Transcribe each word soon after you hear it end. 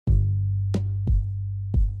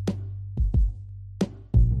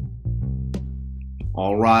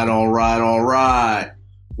All right, all right, all right.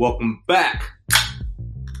 Welcome back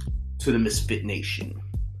to the Misfit Nation.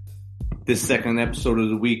 This second episode of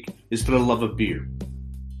the week is for the love of beer.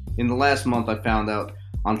 In the last month, I found out,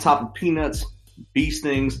 on top of peanuts, bee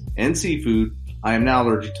stings, and seafood, I am now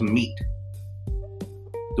allergic to meat.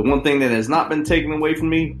 The one thing that has not been taken away from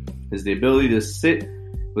me is the ability to sit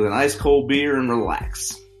with an ice cold beer and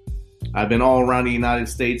relax. I've been all around the United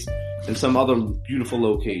States and some other beautiful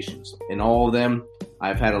locations. In all of them,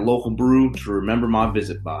 I've had a local brew to remember my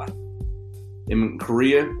visit by. In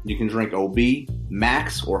Korea, you can drink OB,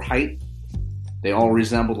 Max, or Height. They all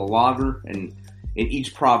resemble the lager, and in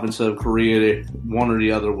each province of Korea, one or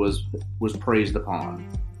the other was praised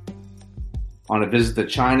upon. On a visit to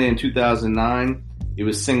China in 2009, it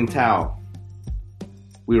was Tsingtao.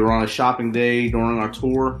 We were on a shopping day during our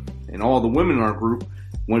tour, and all the women in our group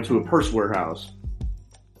went to a purse warehouse.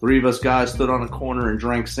 3 of us guys stood on a corner and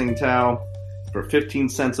drank Tsingtao for 15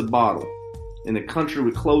 cents a bottle. In a country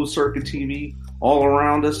with closed circuit TV all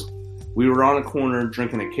around us, we were on a corner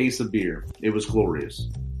drinking a case of beer. It was glorious.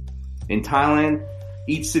 In Thailand,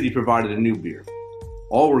 each city provided a new beer.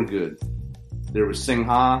 All were good. There was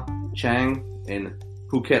Singha, Chang, and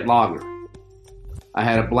Phuket Lager. I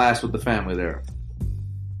had a blast with the family there.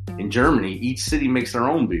 In Germany, each city makes their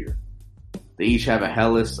own beer. They each have a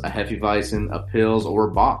Helles, a Hefeweizen, a Pils, or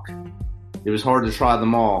a Bock. It was hard to try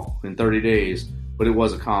them all in 30 days, but it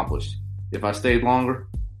was accomplished. If I stayed longer,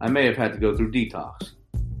 I may have had to go through detox.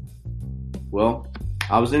 Well,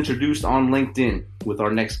 I was introduced on LinkedIn with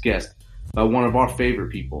our next guest by one of our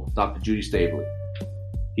favorite people, Dr. Judy Staveley.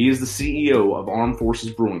 He is the CEO of Armed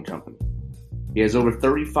Forces Brewing Company. He has over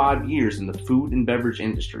 35 years in the food and beverage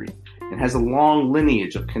industry and has a long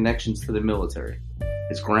lineage of connections to the military.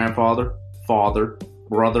 His grandfather, father,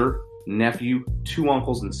 brother, nephew, 2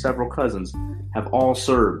 uncles, and several cousins have all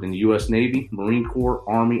served in the U.S. Navy, Marine Corps,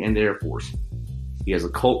 Army, and Air Force. He has a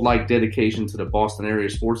cult-like dedication to the Boston area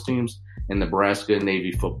sports teams and Nebraska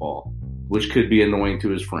Navy football, which could be annoying to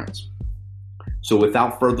his friends. So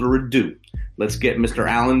without further ado, let's get Mr.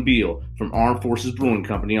 Alan Beal from Armed Forces Brewing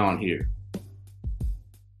Company on here.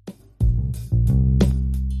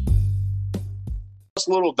 Us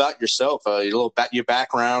a little about yourself, a little about your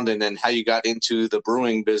background, and then how you got into the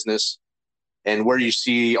brewing business and where you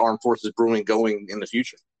see Armed Forces Brewing going in the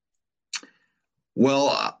future.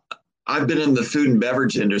 Well, I've been in the food and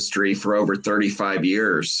beverage industry for over 35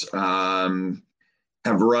 years. Have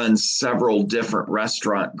run several different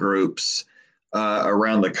restaurant groups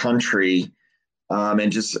around the country,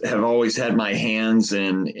 and just have always had my hands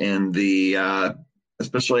in the,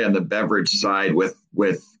 especially on the beverage side, with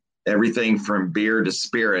everything from beer to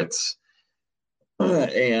spirits,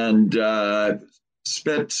 and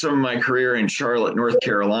spent some of my career in Charlotte, North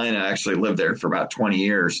Carolina. I actually lived there for about 20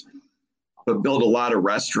 years, but built a lot of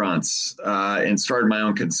restaurants and started my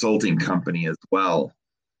own consulting company as well.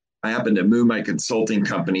 I happened to move my consulting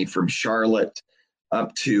company from Charlotte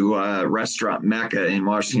up to Restaurant Mecca in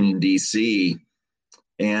Washington, D.C.,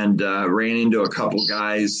 and ran into a couple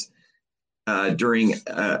guys during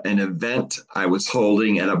an event I was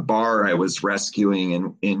holding at a bar I was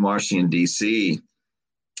rescuing in Washington, D.C.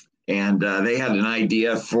 And they had an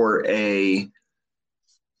idea for a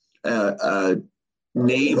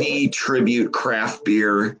Navy tribute craft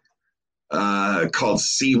beer called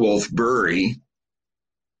Seawolf Brewery,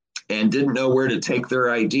 and didn't know where to take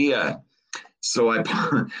their idea. So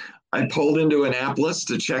I pulled into Annapolis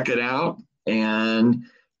to check it out and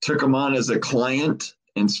took them on as a client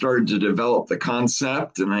and started to develop the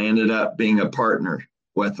concept, and I ended up being a partner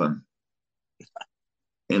with them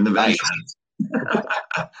in the venture.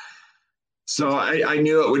 Nice. So I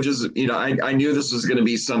knew it would just, I knew this was going to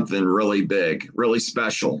be something really big, really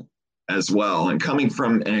special as well. And coming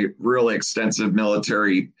from a really extensive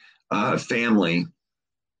military family,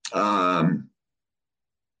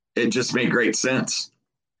 it just made great sense.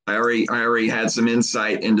 I already had some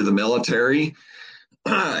insight into the military,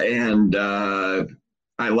 and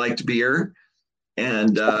I liked beer,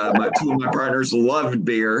 and 2 of my partners loved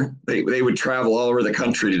beer. They would travel all over the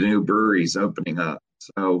country to new breweries opening up.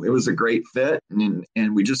 So it was a great fit, and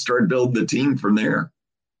we just started building the team from there.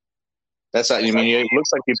 That's how you mean. It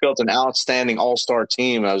looks like you built an outstanding all-star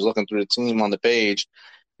team. I was looking through the team on the page.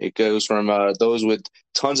 It goes from those with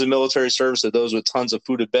tons of military service to those with tons of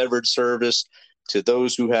food and beverage service to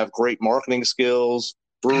those who have great marketing skills,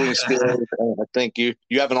 brewing skills. I think you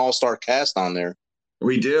have an all-star cast on there.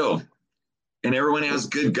 We do. And everyone has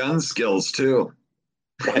good gun skills, too.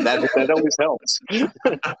 That always helps.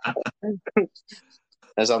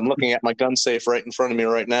 As I'm looking at my gun safe right in front of me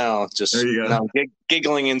right now, just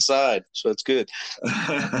giggling inside. So it's good.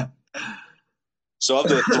 So of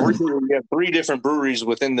the three, you have three different breweries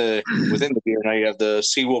within the beer. Now you have the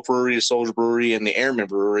Seawolf Brewery, the Soldier Brewery, and the Airman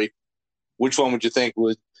Brewery. Which one would you think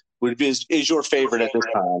would be is your favorite at this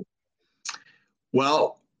time?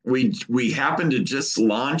 Well, we happened to just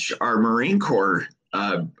launch our Marine Corps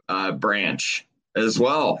branch as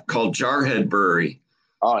well, called Jarhead Brewery.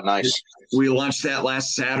 Oh, nice. We launched that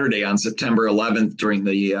last Saturday on September 11th during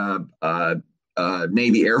the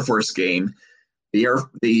Navy Air Force game.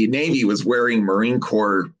 The Navy was wearing Marine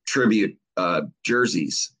Corps tribute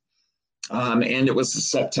jerseys. And it was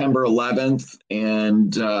September 11th.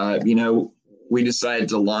 And, we decided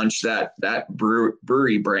to launch that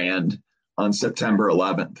brewery brand on September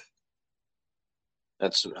 11th.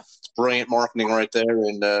 That's brilliant marketing right there.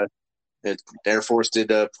 And the Air Force did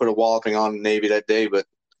put a walloping on the Navy that day, but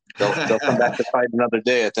they'll come back to fight another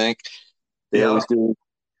day, I think. They always do.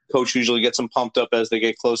 Coach usually gets them pumped up as they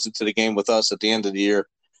get closer to the game with us at the end of the year.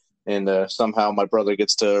 And somehow my brother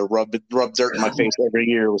gets to rub dirt in my face every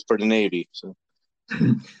year. It was for the Navy. So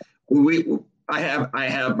I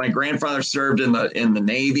have my grandfather served in the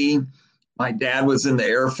Navy. My dad was in the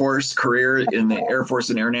Air Force, career in the Air Force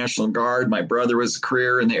and Air National Guard. My brother was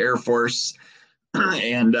career in the Air Force.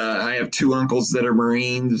 And I have two uncles that are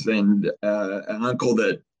Marines, and an uncle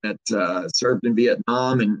that served in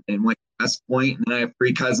Vietnam and went to West Point. And then I have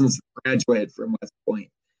three cousins that graduated from West Point.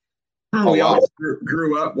 We all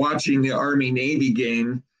grew up watching the Army-Navy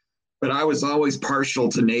game, but I was always partial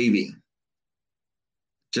to Navy,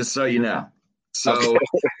 just so you know. So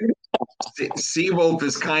Seawolf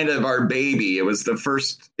is kind of our baby. It was the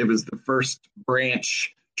first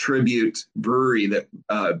branch tribute brewery that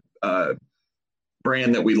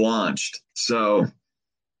brand that we launched. So,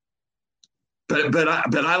 but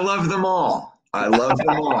I love them all. I love them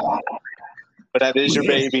all. But that is your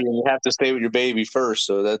baby, and you have to stay with your baby first.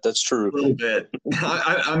 So that's true. A little bit.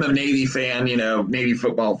 I'm a Navy fan, Navy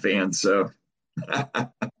football fan. So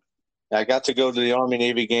I got to go to the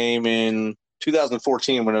Army-Navy game in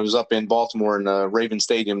 2014 when I was up in Baltimore in Raven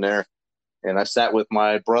Stadium there. And I sat with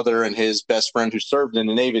my brother and his best friend who served in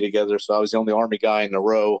the Navy together. So I was the only Army guy in the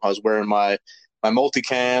row. I was wearing my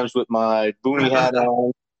multicams with my boonie hat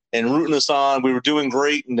on and rooting us on. We were doing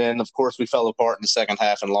great. And then, of course, we fell apart in the second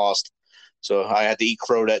half and lost. So I had to eat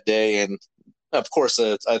crow that day. And, of course,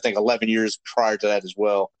 I think 11 years prior to that as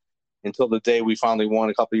well, until the day we finally won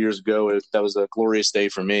a couple of years ago. That was a glorious day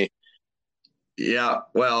for me. Yeah,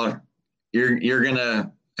 well, you're going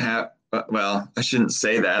to have – well, I shouldn't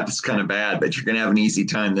say that. It's kind of bad, but you're going to have an easy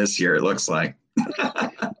time this year, it looks like.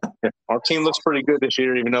 Our team looks pretty good this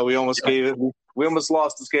year, even though we almost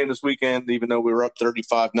lost this game this weekend, even though we were up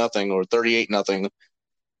 35-0 or 38-0.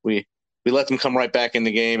 We let them come right back in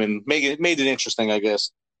the game and made it interesting, I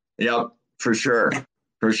guess. Yep, for sure.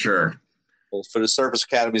 Well, for the service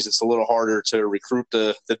academies, it's a little harder to recruit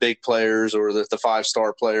the big players or the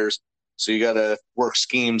 5-star players. So you got to work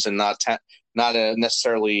schemes and not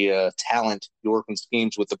necessarily talent. You're working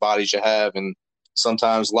schemes with the bodies you have, and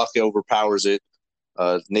sometimes luck overpowers it.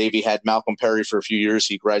 Navy had Malcolm Perry for a few years.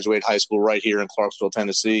 He graduated high school right here in Clarksville,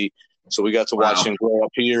 Tennessee. So we got to watch him grow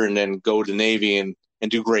up here and then go to Navy and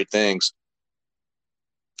do great things.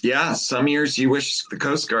 Yeah, some years you wish the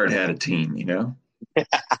Coast Guard had a team, Yeah,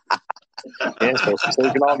 so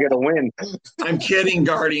we can all get a win. I'm kidding,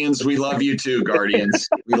 Guardians. We love you too, Guardians.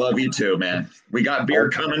 We love you too, man. We got beer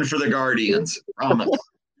coming for the Guardians. Promise.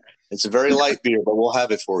 It's a very light beer, but we'll have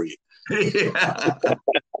it for you. Yeah.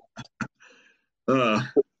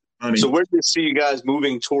 So where do you see you guys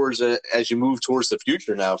moving towards as you move towards the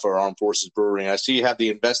future now for Armed Forces Brewing? I see you have the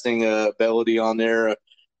investing ability on there.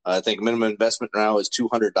 I think minimum investment now is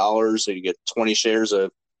 $200, so you get 20 shares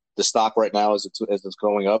of the stock right now as it's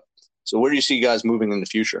going up. So where do you see you guys moving in the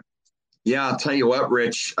future? Yeah, I'll tell you what,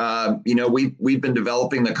 Rich. We've been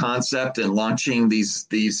developing the concept and launching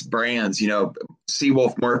these brands.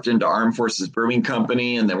 Seawolf morphed into Armed Forces Brewing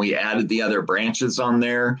Company, and then we added the other branches on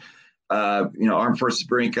there. Armed Forces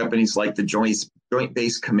Brewing Companies like the Joint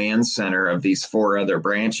Base Command Center of these 4 other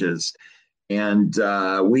branches, and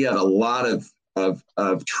we had a lot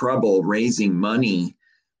of trouble raising money,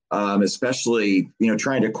 especially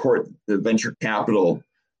trying to court the venture capital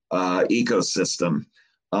ecosystem.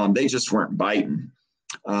 They just weren't biting.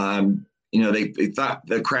 They thought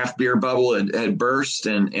the craft beer bubble had burst,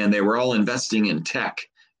 and they were all investing in tech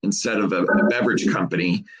instead of a beverage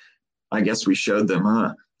company. I guess we showed them,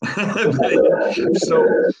 huh? So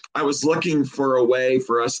I was looking for a way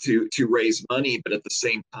for us to raise money, but at the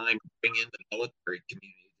same time bring in the military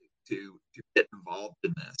community to get involved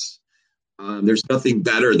in this. There's nothing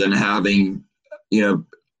better than having,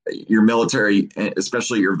 your military,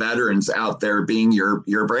 especially your veterans out there being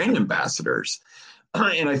your brand ambassadors.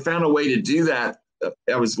 And I found a way to do that.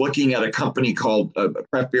 I was looking at a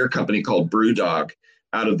craft beer company called Brewdog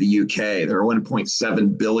out of the UK. They're a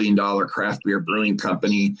 $1.7 billion craft beer brewing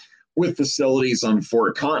company with facilities on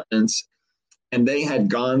 4 continents. And they had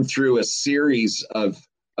gone through a series of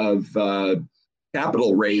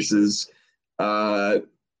capital raises.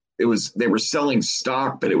 They were selling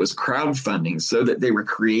stock, but it was crowdfunding, so that they were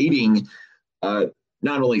creating not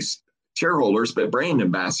only shareholders but brand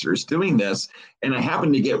ambassadors doing this. And I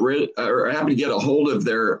happened to get a hold of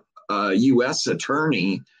their U.S.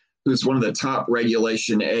 attorney, who's one of the top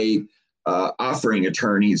Regulation A offering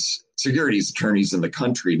attorneys, securities attorneys in the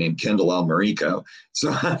country, named Kendall Almarico.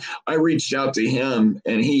 So I reached out to him,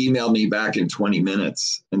 and he emailed me back in 20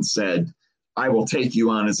 minutes and said, I will take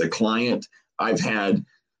you on as a client. I've had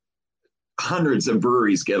hundreds of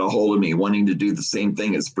breweries get a hold of me wanting to do the same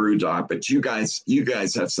thing as Brewdog, but you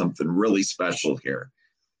guys have something really special here.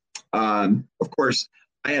 Of course,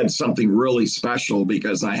 I had something really special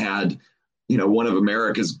because I had, one of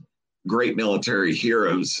America's great military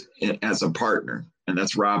heroes as a partner, and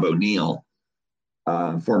that's Rob O'Neill,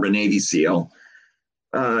 former Navy SEAL.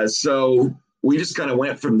 So we just kind of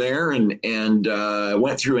went from there and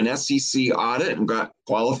went through an SEC audit and got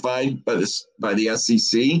qualified by the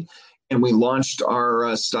SEC. And we launched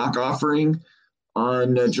our stock offering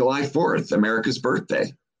on July 4th, America's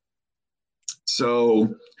birthday.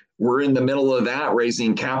 So we're in the middle of that,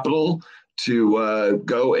 raising capital to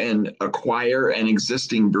go and acquire an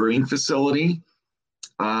existing brewing facility.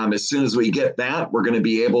 As soon as we get that, we're going to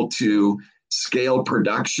be able to scale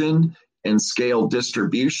production and scale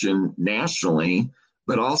distribution nationally,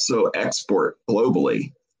 but also export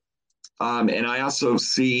globally. And I also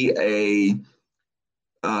see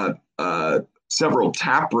several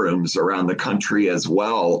tap rooms around the country as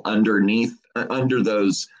well under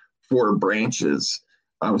those 4 branches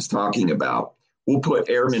I was talking about. We'll put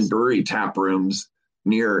Airman Brewery tap rooms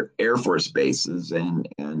near Air Force bases and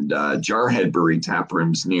Jarhead Brewery tap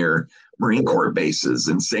rooms near Marine Corps bases,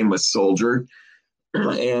 and same with Soldier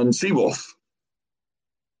and Seawolf.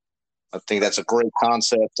 I think that's a great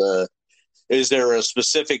concept. Is there a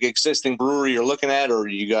specific existing brewery you're looking at, or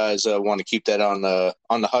you guys want to keep that on the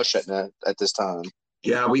hush at this time?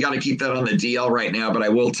 Yeah, we got to keep that on the DL right now, but I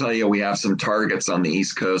will tell you we have some targets on the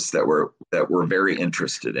East Coast that we're very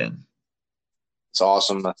interested in. It's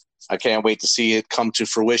awesome. I can't wait to see it come to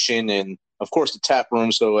fruition, and of course the tap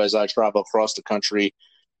room. So as I travel across the country,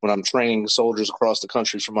 when I'm training soldiers across the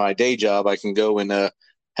country for my day job, I can go and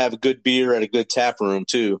have a good beer at a good tap room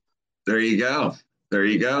too. There you go.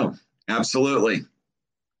 Absolutely.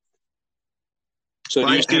 So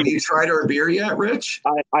have you tried our beer yet, Rich?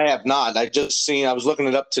 I have not. I was looking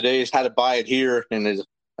it up today, how to buy it here, and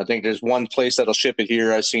I think there's one place that'll ship it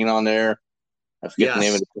here. I've seen on there. I forget the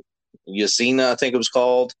name of it. Yasina, I think it was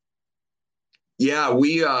called. Yeah,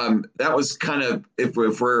 we that was kind of, if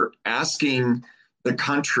we're asking the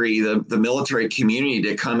country, the military community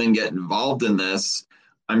to come and get involved in this,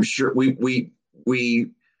 I'm sure we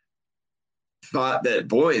thought that,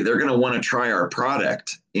 boy, they're going to want to try our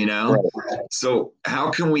product, Right. So how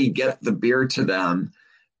can we get the beer to them?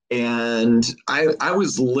 And I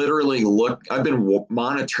was literally I've been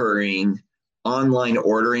monitoring online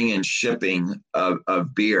ordering and shipping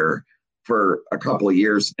of beer for a couple of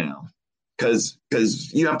years now, because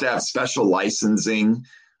you have to have special licensing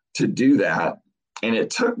to do that. And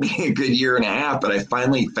it took me a good year and a half, but I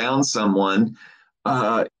finally found someone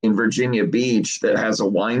in Virginia Beach that has a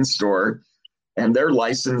wine store, and they're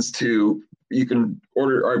licensed you can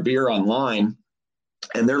order our beer online,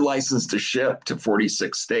 and they're licensed to ship to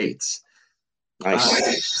 46 states.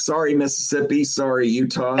 Nice. Sorry, Mississippi. Sorry,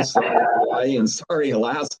 Utah. Sorry, Hawaii. And sorry,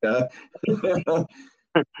 Alaska. We'll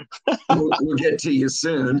get to you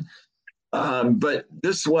soon. But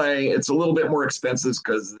this way, it's a little bit more expensive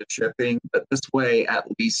because of the shipping. But this way, at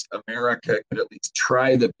least America could at least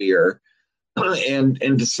try the beer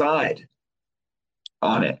and decide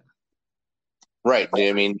on it. Right.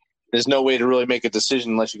 I mean, there's no way to really make a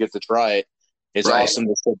decision unless you get to try it. It's right. Awesome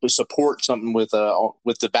to support something with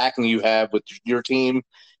the backing you have with your team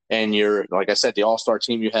and your, like I said, the all-star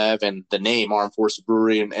team you have, and the name Armed Forces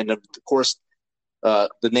Brewery, and of course the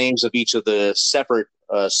names of each of the separate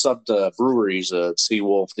sub breweries,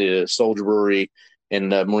 Seawolf, the Soldier Brewery,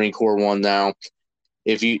 and the Marine Corps one now.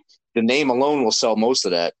 The name alone will sell most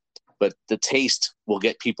of that, but the taste will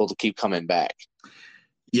get people to keep coming back.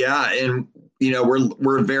 Yeah, and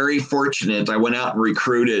we're very fortunate. I went out and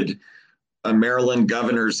recruited a Maryland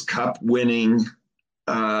Governor's Cup winning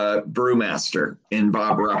brewmaster in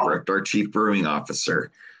Bob Ruprecht, our chief brewing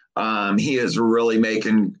officer. He is really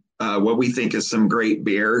making what we think is some great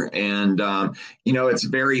beer. And, it's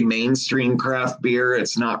very mainstream craft beer.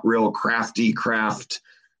 It's not real crafty craft,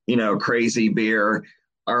 crazy beer.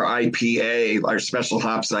 Our IPA, our special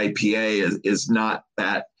hops IPA is not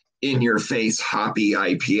that in your face hoppy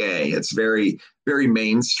IPA. It's very, very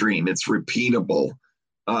mainstream. It's repeatable.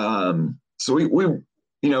 So we're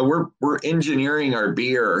engineering our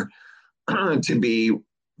beer to be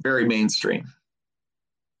very mainstream.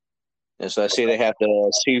 And so I see they have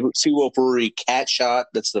the Seawolf Brewery Cat Shot.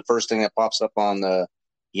 That's the first thing that pops up on the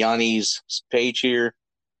Yanni's page here.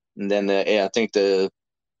 And then I think the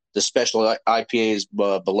special IPA is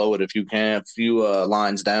below it, if you can, a few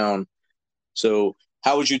lines down. So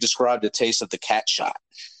how would you describe the taste of the Cat Shot?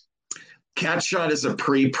 Cat Shot is a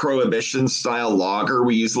pre-prohibition style lager.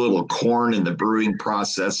 We use a little corn in the brewing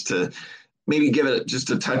process to maybe give it just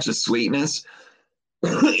a touch of sweetness.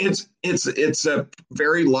 It's a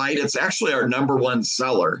very light. It's actually our number one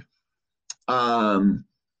seller. And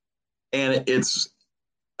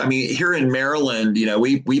here in Maryland,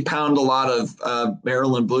 we pound a lot of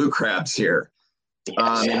Maryland blue crabs here.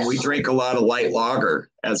 And we drink a lot of light lager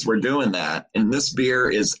as we're doing that. And this beer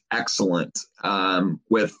is excellent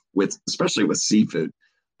with especially with seafood.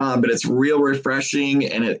 But it's real refreshing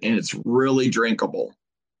and it's really drinkable.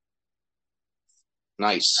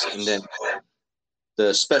 Nice. And then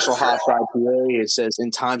the special hops IPA, it says,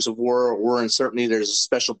 in times of war or uncertainty, there's a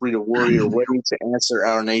special breed of warrior ready to answer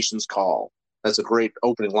our nation's call. That's a great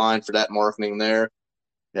opening line for that marketing there.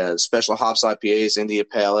 Special hops IPAs, India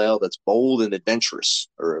Pale Ale, that's bold and adventurous,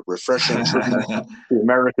 or a refreshing tribute to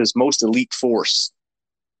America's most elite force.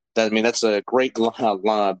 That's a great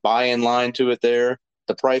buy-in line to it there.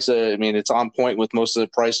 The price, it's on point with most of the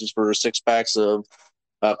prices for 6-packs of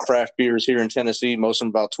craft beers here in Tennessee. Most of them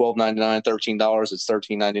about $12.99, $13. It's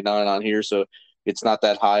 $13.99 on here, so it's not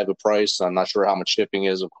that high of a price. I'm not sure how much shipping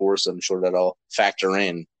is, of course. I'm sure that'll factor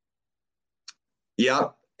in.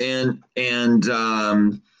 Yep. And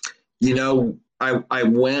I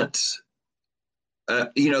went,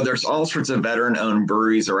 there's all sorts of veteran-owned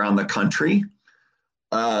breweries around the country,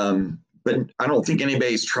 but I don't think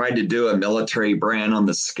anybody's tried to do a military brand on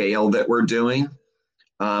the scale that we're doing.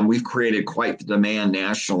 We've created quite the demand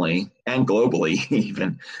nationally and globally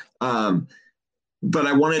even. But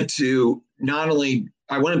I wanted to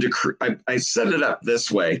I set it up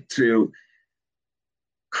this way to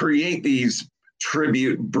create these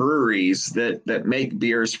tribute breweries that make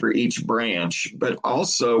beers for each branch, but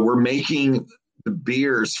also we're making the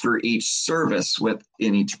beers for each service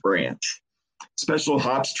within each branch. Special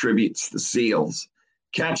Hops tributes the SEALs.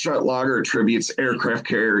 Cat Shot Lager tributes aircraft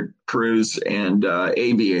carrier crews and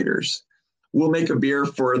aviators. We'll make a beer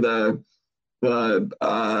for the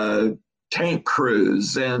tank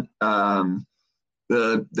crews and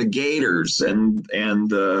the gators and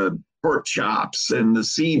the pork chops and the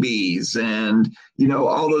Seabees and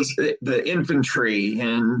all those, the infantry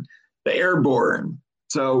and the airborne.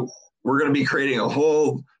 So we're going to be creating a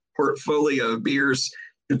whole portfolio of beers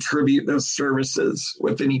to tribute those services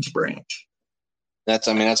within each branch. That's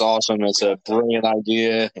awesome. It's a brilliant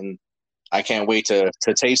idea, and I can't wait to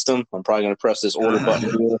taste them. I'm probably going to press this order button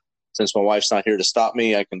here. Since my wife's not here to stop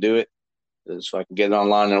me, I can do it. So I can get it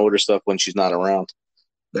online and order stuff when she's not around.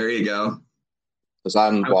 There you go. Because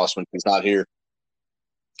I'm the boss when she's not here.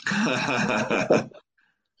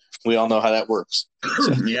 We all know how that works.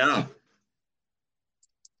 Yeah.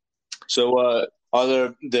 So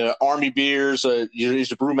are the Army beers, is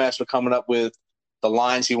the brewmaster coming up with the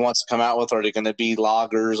lines he wants to come out with? Are they going to be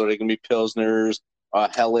lagers? Are they going to be pilsners,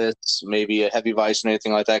 hellets, maybe a heavy weiss and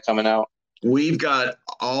anything like that coming out? We've got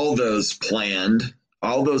all those planned,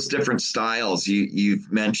 all those different styles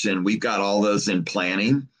you've mentioned. We've got all those in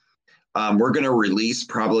planning. We're going to release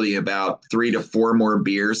probably about 3 to 4 more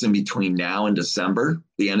beers in between now and December,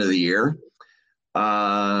 the end of the year.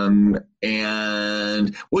 And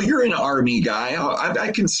well, you're an Army guy.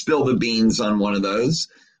 I can spill the beans on one of those.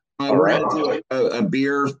 We're going to do a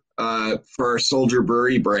beer for our Soldier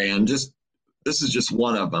Brewery brand. This is just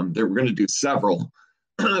one of them. We're going to do several,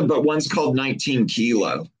 but one's called 19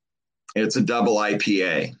 Kilo. It's a double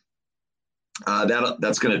IPA.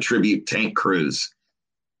 That's going to tribute tank crews.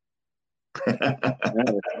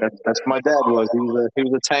 That's my dad was. He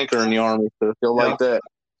was a tanker in the Army, so I feel like that.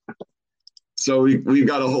 So we've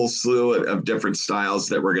got a whole slew of different styles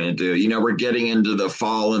that we're going to do. We're getting into the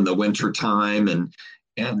fall and the winter time, and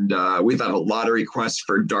we've had a lot of requests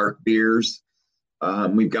for dark beers.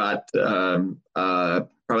 We've got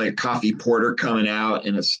probably a coffee porter coming out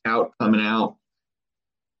and a stout coming out.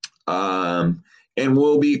 And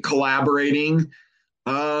we'll be collaborating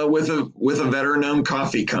with a veteran-owned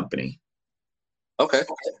coffee company. Okay.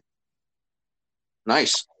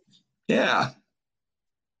 Nice. Yeah.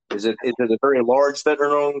 Is it a very large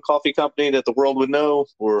veteran-owned coffee company that the world would know,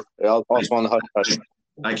 or also on the hush hush?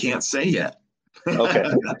 I can't say yet. Okay.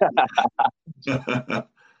 I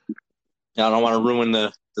don't want to ruin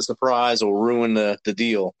the surprise or ruin the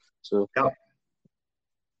deal. So, Yep.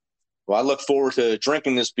 well, I look forward to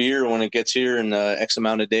drinking this beer when it gets here in X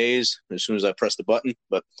amount of days, as soon as I press the button.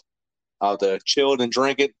 But I'll have to chill and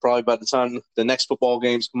drink it. Probably by the time the next football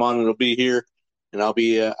games come on, it'll be here, and I'll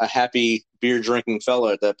be a happy beer drinking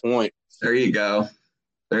fella at that point. There you go.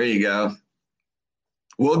 There you go.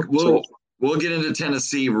 We'll get into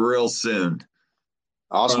Tennessee real soon.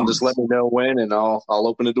 Awesome. Just let me know when, and I'll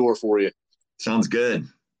open the door for you. Sounds good.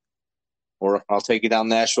 Or I'll take you down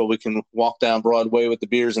Nashville. We can walk down Broadway with the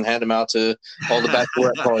beers and hand them out to all the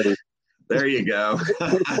bachelorette parties. There you go.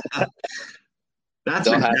 That's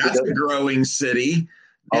a growing city.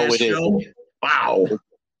 Nashville. It is. Wow.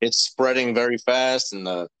 It's spreading very fast, and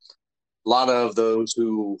a lot of those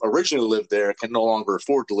who originally lived there can no longer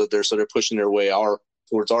afford to live there, so they're pushing their way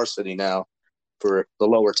towards our city now for the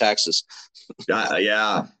lower taxes.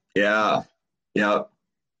 Yeah.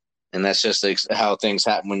 And that's just how things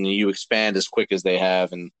happen when you expand as quick as they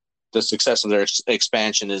have, and the success of their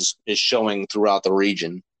expansion is showing throughout the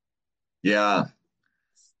region. Yeah.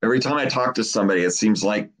 Every time I talk to somebody, it seems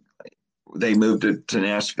like they moved to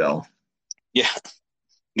Nashville. Yeah.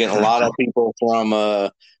 Getting a lot of people from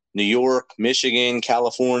New York, Michigan,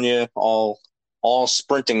 California, all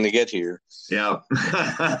sprinting to get here. Yeah.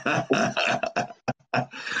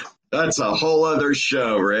 That's a whole other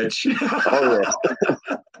show, Rich. Oh,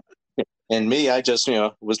 yeah. And me, I just,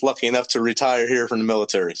 was lucky enough to retire here from the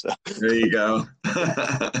military. So there you go.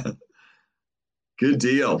 Good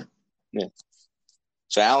deal. Yeah.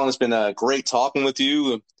 So, Alan, it's been great talking with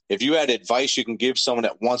you. If you had advice you can give someone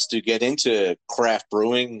that wants to get into craft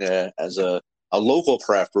brewing as a local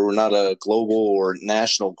craft brewer, not a global or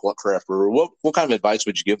national craft brewer, what kind of advice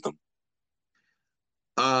would you give them?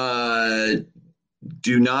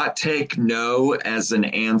 Do not take no as an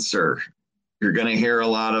answer. You're going to hear a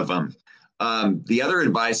lot of them. The other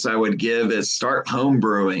advice I would give is start home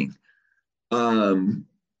brewing. Get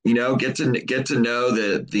to know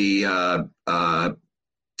the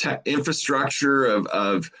infrastructure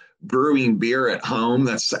of brewing beer at home.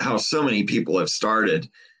 That's how so many people have started,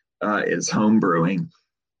 is home brewing.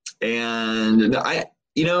 And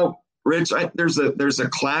Rich, there's a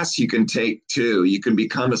class you can take too. You can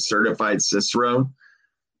become a certified cicerone.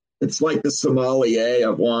 It's like the sommelier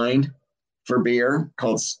of wine for beer.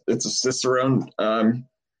 It's a cicerone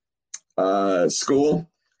school,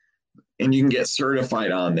 and you can get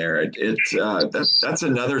certified on there. That's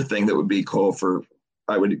another thing that would be cool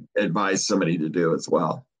I would advise somebody to do as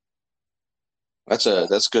well.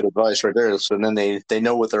 That's good advice right there. So then they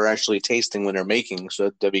know what they're actually tasting when they're making.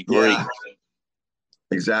 So that'd be great. Yeah,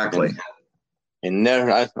 exactly. And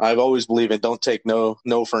I've always believed in don't take no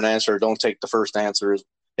for an answer. Don't take the first answer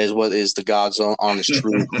is what is the God's honest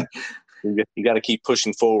truth. You got to keep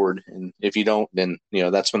pushing forward, and if you don't, then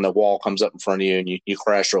that's when the wall comes up in front of you and you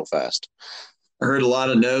crash real fast. I heard a lot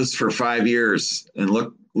of no's for 5 years, and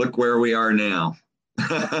look where we are now.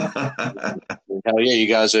 Hell yeah, you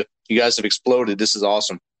guys have exploded. This is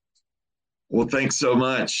awesome. Well, thanks so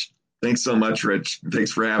much. Thanks so much, Rich.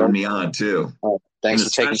 Thanks for having me on too. Thanks for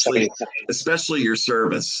taking especially your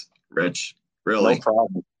service, Rich. Really, no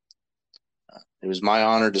problem. It was my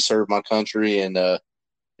honor to serve my country, and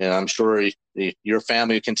I'm sure your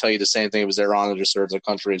family can tell you the same thing. It was their honor to serve their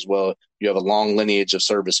country as well. You have a long lineage of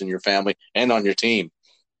service in your family and on your team.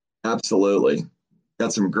 Absolutely.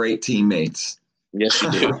 Got some great teammates. Yes,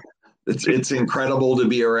 you do. It's incredible to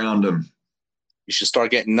be around them. You should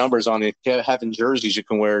start getting numbers on it, having jerseys you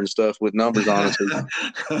can wear and stuff with numbers on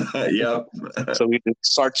it. Yep. So we can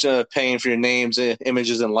start paying for your names,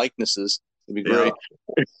 images, and likenesses. It'd be great.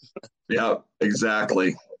 Yep,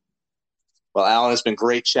 exactly. Well, Alan, it's been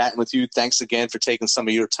great chatting with you. Thanks again for taking some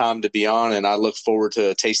of your time to be on, and I look forward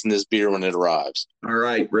to tasting this beer when it arrives. All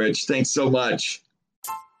right, Rich. Thanks so much.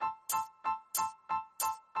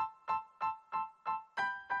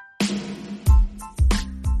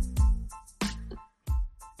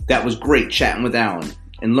 That was great chatting with Alan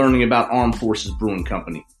and learning about Armed Forces Brewing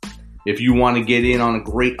Company. If you want to get in on a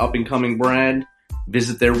great up-and-coming brand,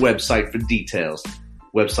 visit their website for details.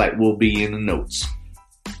 Website will be in the notes.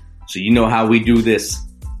 So you know how we do this.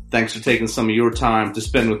 Thanks for taking some of your time to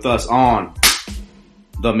spend with us on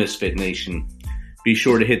The Misfit Nation. Be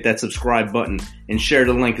sure to hit that subscribe button and share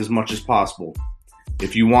the link as much as possible.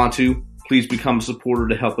 If you want to, please become a supporter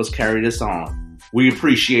to help us carry this on. We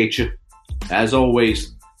appreciate you. As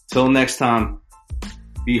always, till next time,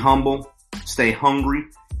 be humble, stay hungry,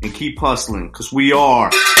 and keep hustling, because we are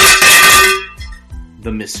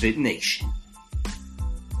the Misfit Nation.